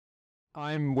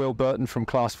I'm Will Burton from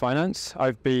CLAAS Finance.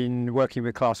 I've been working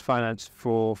with CLAAS Finance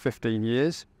for 15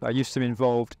 years. I used to be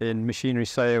involved in machinery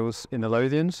sales in the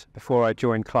Lothians before I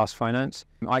joined CLAAS Finance.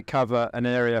 I cover an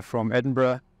area from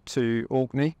Edinburgh to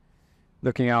Orkney,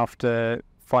 looking after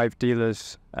 5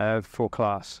 dealers for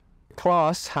CLAAS.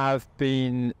 CLAAS have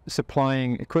been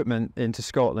supplying equipment into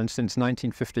Scotland since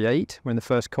 1958, when the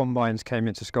first combines came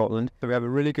into Scotland. So we have a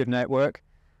really good network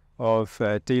of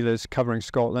dealers covering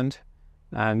Scotland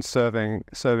and serving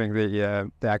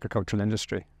the agricultural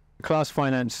industry. CLAAS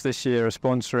Finance this year are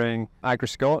sponsoring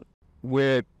AgriScot.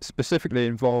 We're specifically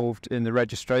involved in the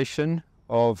registration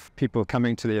of people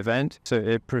coming to the event. So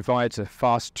it provides a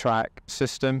fast track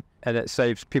system and it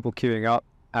saves people queuing up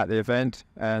at the event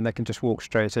and they can just walk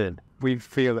straight in. We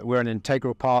feel that we're an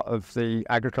integral part of the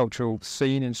agricultural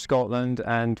scene in Scotland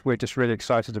and we're just really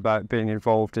excited about being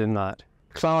involved in that.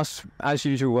 CLAAS, as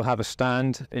usual, will have a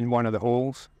stand in one of the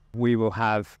halls. We will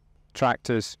have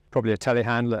tractors, probably a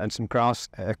telehandler and some grass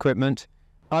equipment.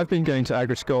 I've been going to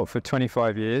AgriScot for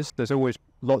 25 years. There's always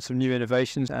lots of new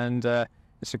innovations and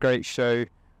it's a great show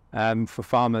for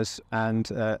farmers and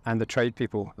the trade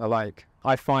people alike.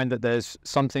 I find that there's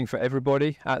something for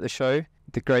everybody at the show.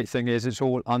 The great thing is it's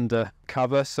all under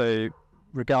cover, so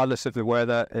regardless of the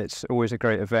weather, it's always a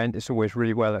great event. It's always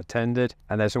really well attended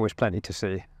and there's always plenty to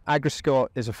see. AgriScot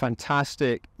is a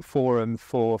fantastic forum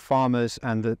for farmers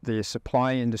and the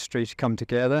supply industry to come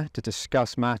together to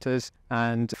discuss matters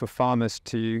and for farmers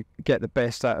to get the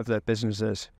best out of their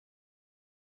businesses.